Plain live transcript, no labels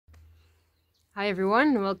Hi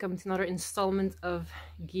everyone, welcome to another installment of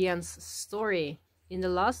Gian's story. In the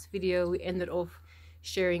last video we ended off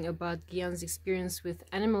sharing about Gian's experience with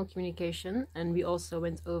animal communication, and we also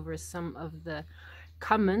went over some of the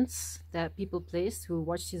comments that people placed who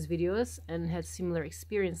watched his videos and had similar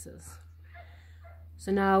experiences.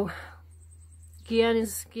 So now,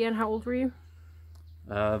 Gian, how old were you?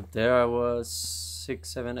 There I was 6,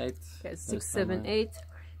 7, 8. Okay, 6, 7, 8.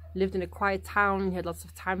 Lived in a quiet town. He had lots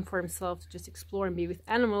of time for himself to just explore and be with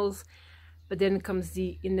animals. But then comes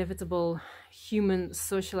the inevitable human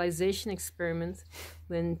socialization experiment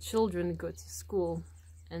when children go to school.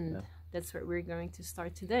 And that's where we're going to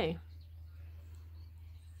start today.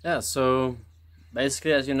 Yeah, so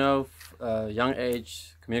basically, as you know, young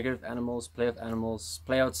age, communicate with animals,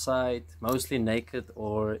 play outside, mostly naked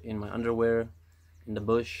or in my underwear, in the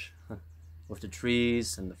bush, with the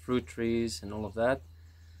trees and the fruit trees and all of that.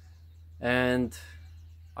 And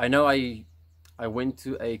I know I went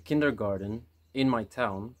to a kindergarten in my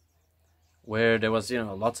town where there was,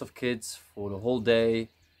 lots of kids for the whole day,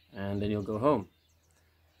 and then you'll go home.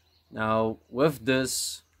 Now, with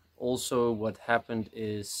this, also what happened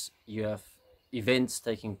is you have events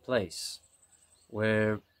taking place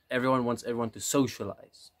where everyone wants everyone to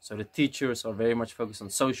socialize. So the teachers are very much focused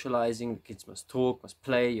on socializing. The kids must talk, must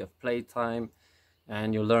play, you have playtime,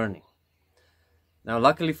 and you're learning. Now,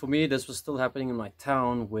 luckily for me, this was still happening in my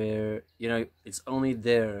town where, it's only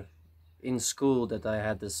there in school that I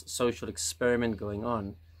had this social experiment going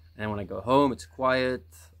on. And when I go home, it's quiet.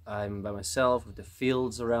 I'm by myself with the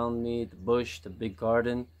fields around me, the bush, the big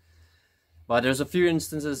garden. But there's a few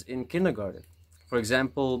instances in kindergarten. For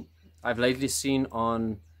example, I've lately seen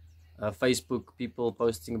on Facebook people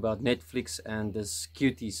posting about Netflix and this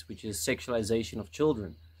cuties, which is sexualization of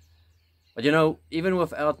children. But even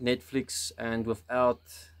without Netflix and without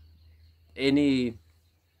any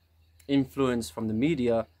influence from the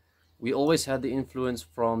media, we always had the influence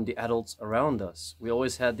from the adults around us. We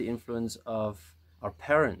always had the influence of our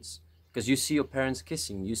parents, because you see your parents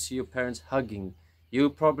kissing, you see your parents hugging, you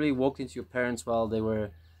probably walked into your parents while they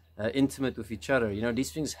were intimate with each other.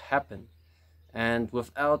 These things happen. And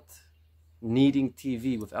without needing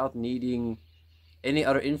TV, without needing any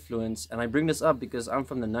other influence, and I bring this up because I'm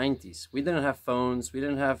from the 90s. We didn't have phones, we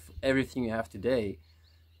didn't have everything you have today,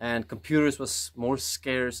 and computers was more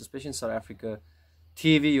scarce, especially in South Africa.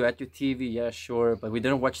 TV, you had your TV, yeah, sure, but we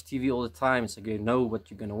didn't watch TV all the time. It's like you know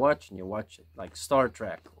what you're gonna watch, and you watch it, like Star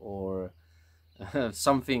Trek or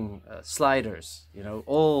something, Sliders,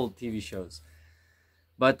 old TV shows.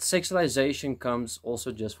 But sexualization comes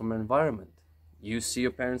also just from an environment. You see your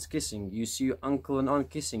parents kissing, you see your uncle and aunt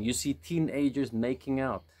kissing, you see teenagers making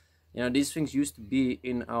out. These things used to be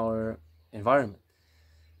in our environment.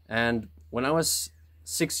 And when I was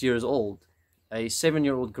 6 years old, a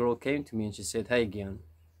 7-year-old girl came to me and she said, "Hey, Gian,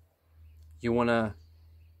 you wanna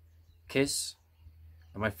kiss?"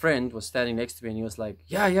 And my friend was standing next to me and he was like,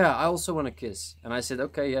 yeah, I also wanna kiss. And I said,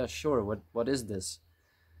 okay, yeah, sure, what is this?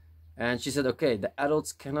 And she said, okay, the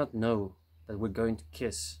adults cannot know that we're going to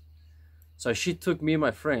kiss. So she took me and my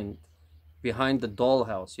friend behind the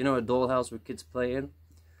dollhouse. A dollhouse where kids play in?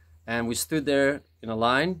 And we stood there in a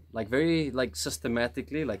line, very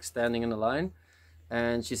systematically, standing in a line.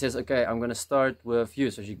 And she says, okay, I'm going to start with you.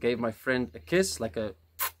 So she gave my friend a kiss,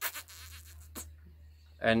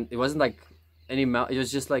 and it wasn't like any mouth. It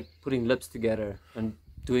was just like putting lips together and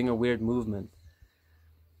doing a weird movement.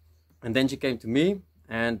 And then she came to me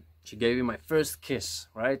and she gave me my first kiss,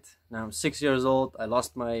 right? Now I'm 6 years old. I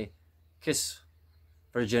lost my kiss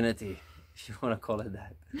virginity, if you want to call it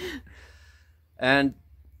that. And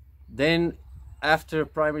then after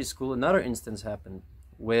primary school, another instance happened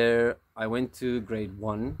where I went to grade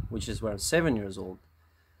 1, which is where I'm 7 years old.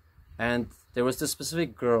 And there was this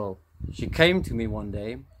specific girl. She came to me one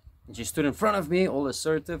day and she stood in front of me, all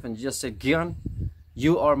assertive, and just said, "Gian,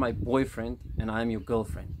 you are my boyfriend and I'm your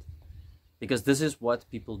girlfriend, because this is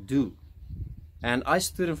what people do." And I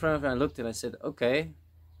stood in front of her and I looked and I said, okay.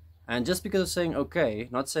 And just because of saying okay,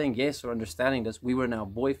 not saying yes or understanding this, we were now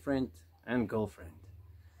boyfriend and girlfriend.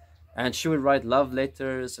 And she would write love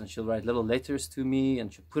letters, and she'll write little letters to me,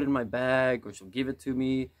 and she'll put it in my bag, or she'll give it to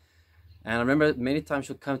me. And I remember many times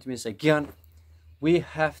she'll come to me and say, "Gian, we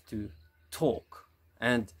have to talk,"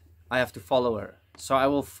 and I have to follow her. So I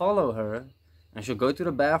will follow her, and she'll go to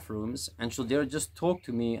the bathrooms, and she'll there just talk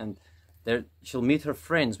to me, and there she'll meet her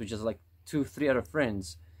friends, which is like 2-3 other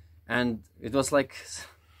friends. And it was like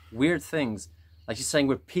weird things, like she's saying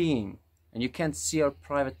we're peeing and you can't see our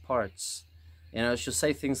private parts. She'll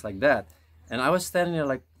say things like that. And I was standing there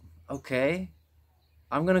like, okay,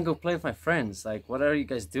 I'm gonna go play with my friends. Like, what are you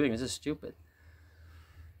guys doing? This is stupid.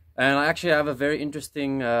 And I actually have a very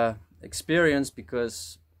interesting experience,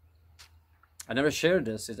 because I never shared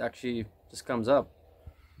this. It actually just comes up.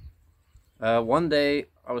 One day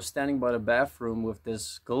I was standing by the bathroom with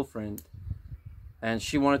this girlfriend, and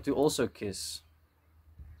she wanted to also kiss.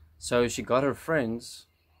 So she got her friends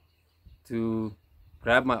to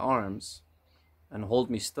grab my arms and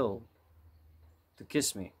hold me still to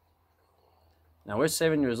kiss me. Now we're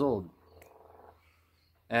 7 years old,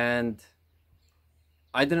 and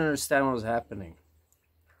I didn't understand what was happening,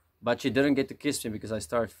 but she didn't get to kiss me because I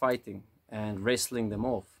started fighting and wrestling them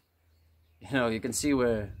off. You can see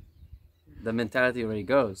where the mentality already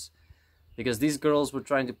goes, because these girls were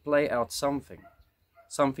trying to play out something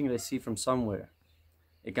they see from somewhere.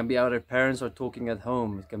 It can be how their parents are talking at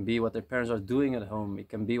home, it can be what their parents are doing at home, it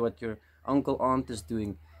can be what your uncle, aunt is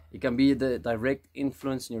doing, it can be the direct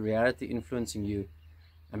influence in your reality influencing you.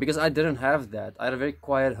 And because I didn't have that, I had a very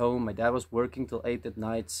quiet home. My dad was working till 8 at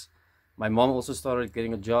nights. My mom also started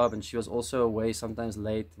getting a job, and she was also away sometimes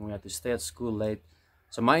late, and we had to stay at school late.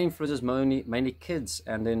 So my influence is mainly kids,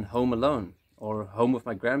 and then home alone, or home with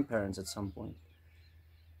my grandparents at some point.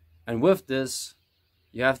 And with this,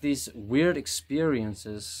 you have these weird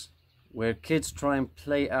experiences where kids try and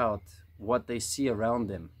play out what they see around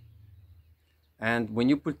them. And when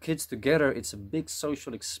you put kids together, it's a big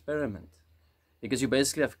social experiment, because you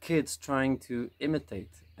basically have kids trying to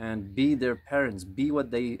imitate and be their parents, be what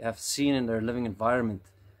they have seen in their living environment,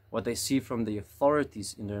 what they see from the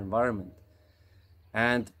authorities in their environment.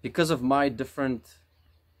 And because of my different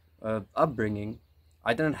upbringing,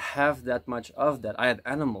 I didn't have that much of that. I had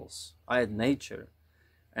animals, I had nature,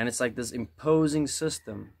 and it's like this imposing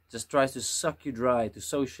system just tries to suck you dry, to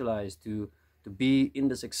socialize, to be in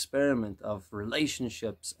this experiment of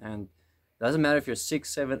relationships. And it doesn't matter if you're 6,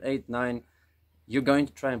 7, 8, 9, you're going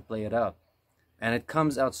to try and play it out. And it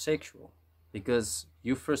comes out sexual, because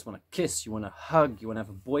you first want to kiss, you want to hug, you want to have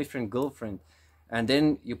a boyfriend, girlfriend, and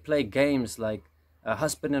then you play games like a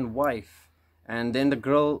husband and wife, and then the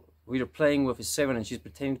girl who you're playing with is 7 and she's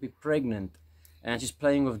pretending to be pregnant, and she's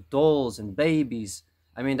playing with dolls and babies.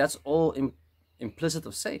 I mean, that's all implicit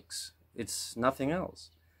of sex. It's nothing else.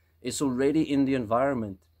 It's already in the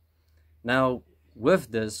environment. Now,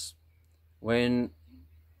 with this, when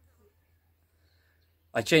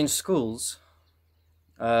I changed schools,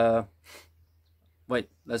 wait,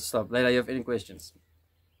 let's stop. Leila, you have any questions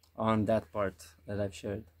on that part that I've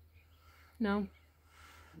shared? No.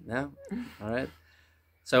 No? All right.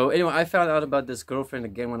 So anyway, I found out about this girlfriend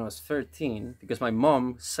again when I was 13, because my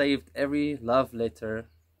mom saved every love letter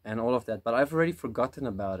and all of that, but I've already forgotten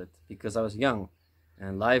about it because I was young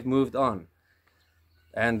and life moved on.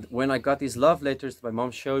 And when I got these love letters that my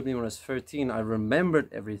mom showed me when I was 13, I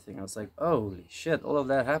remembered everything. I was like, holy shit, all of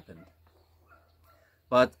that happened.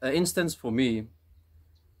 But an instance for me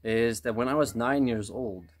is that when I was 9 years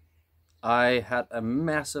old, I had a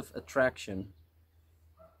massive attraction.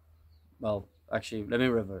 Well, actually, let me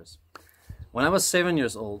reverse. When I was 7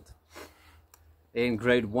 years old, in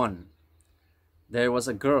grade 1, there was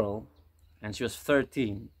a girl, and she was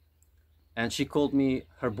 13, and she called me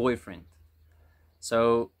her boyfriend.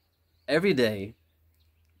 So every day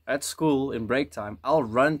at school in break time, I'll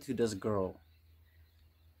run to this girl,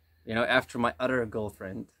 after my other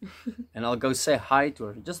girlfriend, and I'll go say hi to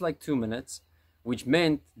her, just like 2 minutes, which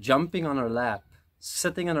meant jumping on her lap,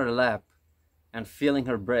 sitting on her lap, and feeling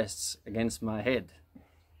her breasts against my head,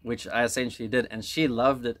 which I essentially did, and she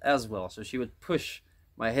loved it as well. So she would push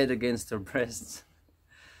my head against her breasts.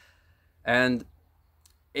 And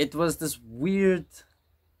it was this weird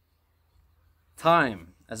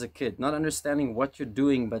time as a kid, not understanding what you're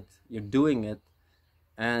doing, but you're doing it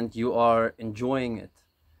and you are enjoying it.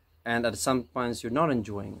 And at some points you're not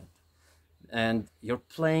enjoying it. And you're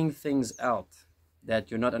playing things out that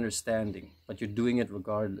you're not understanding, but you're doing it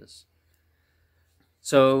regardless.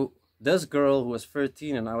 So this girl who was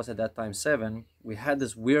 13 and I was at that time 7, we had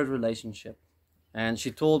this weird relationship. And she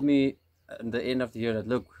told me at the end of the year that,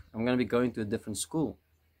 look, I'm going to be going to a different school,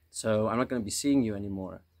 so I'm not going to be seeing you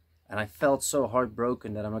anymore. And I felt so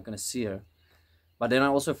heartbroken that I'm not going to see her. But then I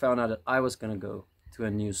also found out that I was going to go to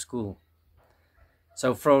a new school.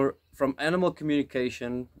 So from animal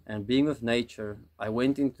communication and being with nature, I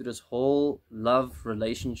went into this whole love,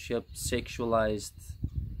 relationship, sexualized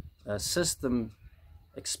system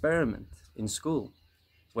experiment in school,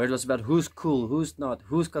 where it was about who's cool, who's not,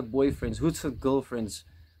 who's got boyfriends, who's got girlfriends,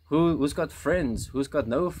 who's got friends, who's got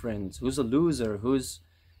no friends, who's a loser,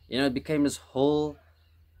 it became this whole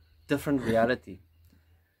different reality.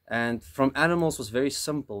 And from animals was very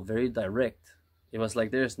simple, very direct. It was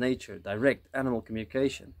like, there's nature, direct animal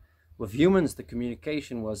communication. With humans, the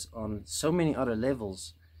communication was on so many other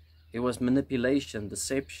levels, It was manipulation,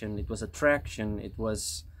 deception, it was attraction, it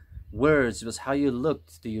was words, it was how you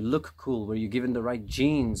looked. Do you look cool? Were you given the right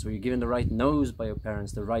genes? Were you given the right nose by your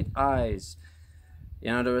parents, the right eyes?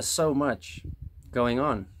 You know, there was so much going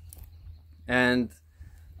on. And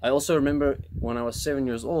I also remember when I was 7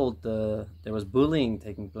 years old, there was bullying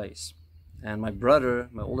taking place. And my brother,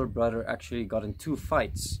 my older brother, actually got in 2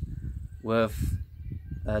 fights with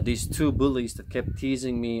these 2 bullies that kept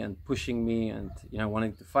teasing me and pushing me and, you know,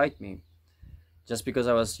 wanting to fight me. Just because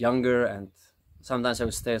I was younger, and sometimes I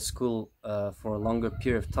would stay at school for a longer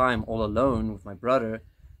period of time all alone with my brother,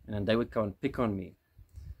 and then they would come and pick on me.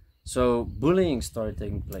 So bullying started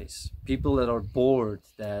taking place. People that are bored,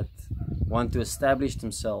 that want to establish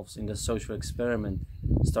themselves in the social experiment,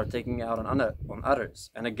 start taking it out on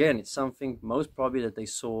others. And again, it's something most probably that they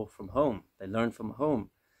saw from home. They learned from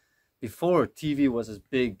home. Before TV was as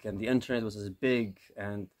big and the internet was as big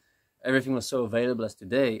and everything was so available as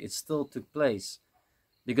today, it still took place.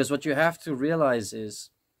 Because what you have to realize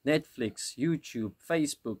is Netflix, YouTube,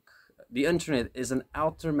 Facebook, the internet is an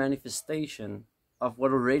outer manifestation of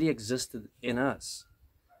what already existed in us.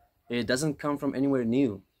 It doesn't come from anywhere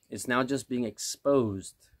new. It's now just being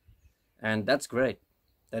exposed. And that's great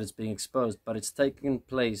that it's being exposed, but it's taken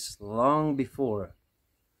place long before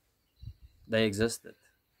they existed.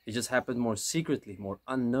 It just happened more secretly, more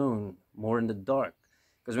unknown, more in the dark.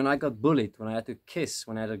 Because when I got bullied, when I had to kiss,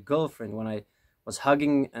 when I had a girlfriend, when I was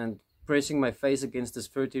hugging and pressing my face against this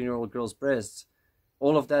 13-year-old girl's breasts,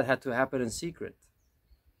 all of that had to happen in secret.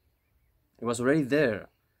 It was already there.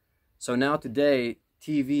 So now today,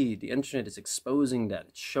 TV, the internet is exposing that.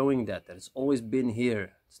 It's showing that it's always been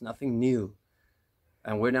here. It's nothing new.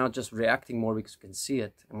 And we're now just reacting more because we can see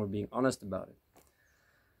it and we're being honest about it.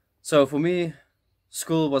 So for me,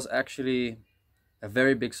 school was actually a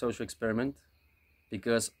very big social experiment.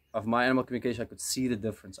 Because of my animal communication, I could see the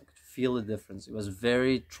difference. I could feel the difference. It was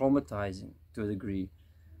very traumatizing to a degree.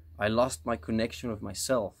 I lost my connection with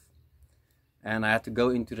myself. And I had to go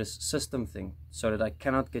into this system thing so that I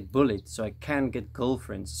cannot get bullied, so I can get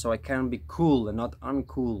girlfriends, so I can be cool and not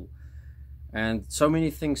uncool. And so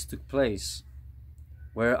many things took place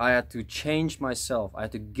where I had to change myself. I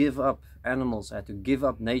had to give up animals. I had to give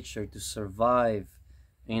up nature to survive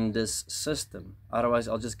in this system. Otherwise,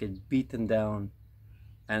 I'll just get beaten down.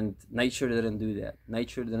 And nature didn't do that.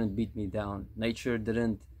 Nature didn't beat me down. Nature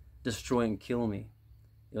didn't destroy and kill me.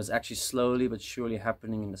 It was actually slowly but surely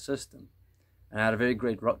happening in the system. And I had a very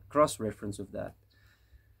great cross-reference with that.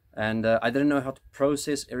 And I didn't know how to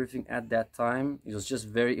process everything at that time. It was just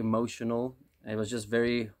very emotional. It was just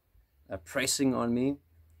very pressing on me.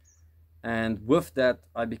 And with that,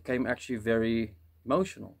 I became actually very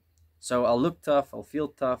emotional. So I'll look tough, I'll feel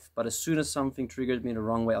tough, but as soon as something triggered me the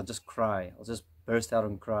wrong way, I'll just cry. I'll just burst out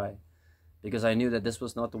and cry. Because I knew that this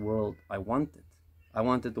was not the world I wanted. I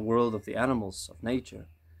wanted the world of the animals, of nature.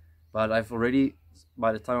 But I've already,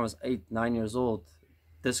 by the time I was 8, 9 years old,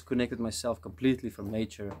 disconnected myself completely from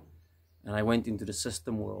nature. And I went into the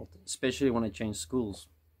system world, especially when I changed schools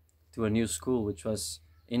to a new school, which was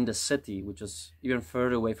in the city, which was even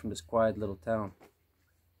further away from this quiet little town.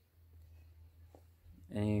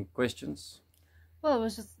 Any questions? Well, I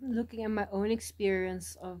was just looking at my own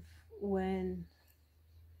experience of when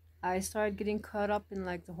I started getting caught up in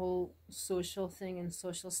like the whole social thing and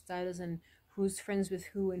social status and who's friends with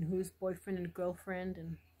who and who's boyfriend and girlfriend,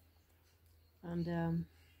 and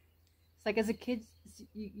it's like as a kid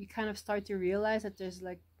you kind of start to realize that there's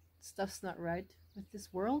like stuff's not right with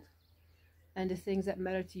this world, and the things that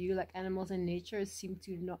matter to you, like animals and nature, seem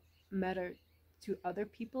to not matter to other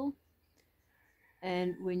people.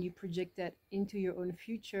 And when you project that into your own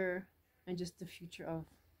future and just the future of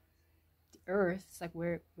the earth, it's like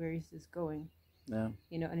where is this going? Yeah.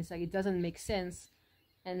 You know, and it's like it doesn't make sense.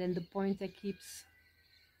 And then the point that keeps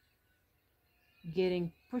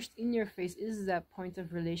getting pushed in your face is that point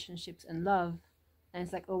of relationships and love. And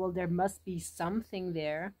it's like, oh well, there must be something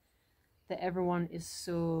there, that everyone is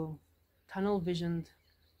so tunnel visioned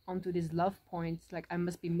onto this love point. Like I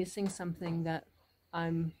must be missing something, that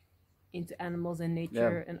I'm into animals and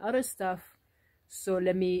nature and other stuff, so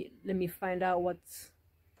let me find out what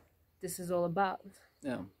this is all about.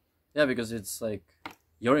 Yeah, because it's like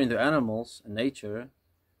you're into animals and nature,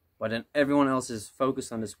 but then everyone else is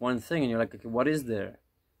focused on this one thing, and you're like, okay, what is there?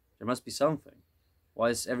 There must be something. Why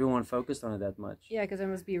is everyone focused on it that much? Yeah, because there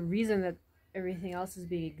must be a reason that everything else is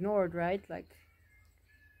being ignored, right? Like,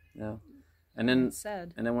 yeah. And then it's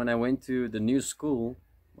sad. And then when I went to the new school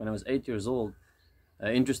when I was 8 years old,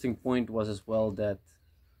 an interesting point was as well that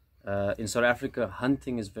in South Africa,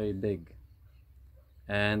 hunting is very big.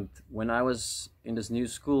 And when I was in this new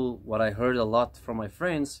school, what I heard a lot from my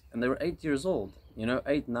friends, and they were 8 years old, you know,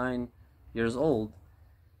 8, 9 years old,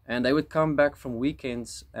 and they would come back from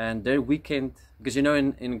weekends, and their weekend, because you know,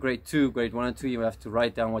 in grade 2, grade 1 and 2, you have to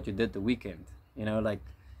write down what you did the weekend, you know, like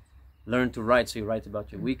learn to write, so you write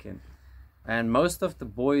about your weekend. And most of the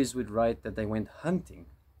boys would write that they went hunting.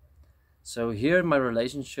 So here my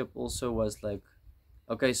relationship also was like,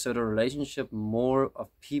 okay, so the relationship more of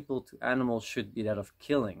people to animals should be that of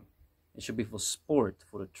killing. It should be for sport,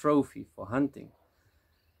 for the trophy, for hunting.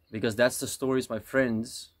 Because that's the stories my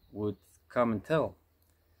friends would come and tell.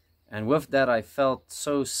 And with that, I felt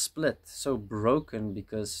so split, so broken,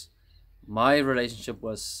 because my relationship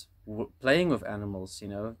was playing with animals, you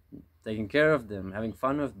know, taking care of them, having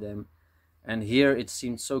fun with them. And here it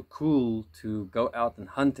seemed so cool to go out and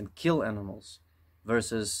hunt and kill animals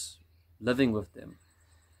versus living with them.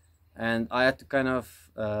 And I had to kind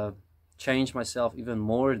of change myself even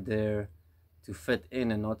more there to fit in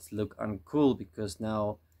and not look uncool, because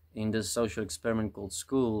now in this social experiment called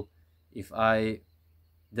school, if I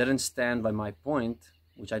didn't stand by my point,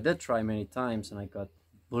 which I did try many times and I got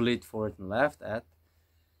bullied for it and laughed at,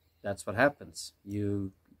 that's what happens.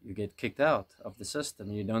 You get kicked out of the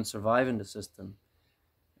system. You don't survive in the system.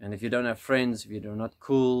 And if you don't have friends, if you're not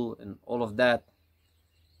cool and all of that,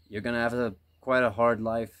 you're gonna have quite a hard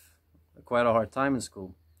life, quite a hard time in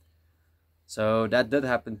school. So that did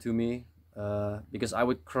happen to me, because I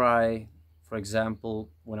would cry. For example,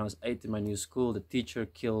 when I was 8 in my new school, the teacher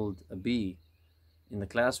killed a bee in the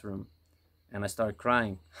classroom, and I started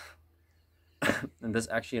crying. And this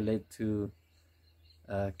actually led to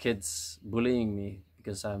kids bullying me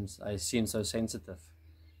because I seem so sensitive.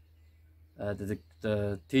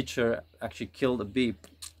 The teacher actually killed a bee,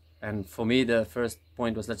 and for me the first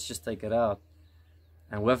point was, let's just take it out.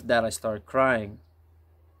 And with that I started crying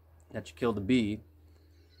that she killed the bee,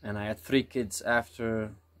 and I had 3 kids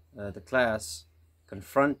after the class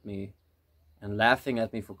confront me and laughing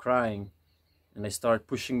at me for crying, and they started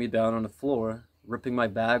pushing me down on the floor, ripping my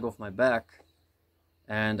bag off my back,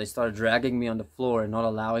 and they started dragging me on the floor and not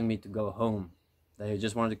allowing me to go home. They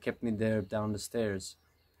just wanted to keep me there down the stairs.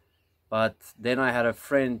 But then I had a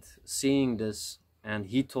friend seeing this, and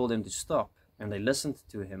he told them to stop, and they listened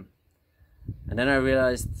to him. And then I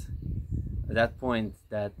realized at that point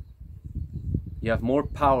that you have more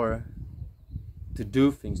power to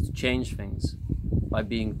do things, to change things, by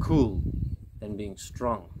being cool than being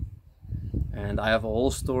strong. And I have a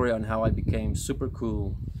whole story on how I became super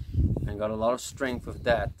cool and got a lot of strength with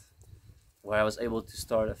that, where I was able to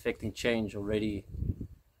start affecting change already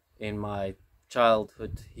in my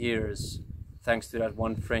childhood years, thanks to that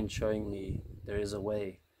one friend showing me there is a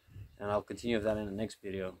way. And I'll continue with that in the next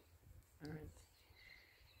video. All right.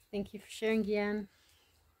 Thank you for sharing, Gian.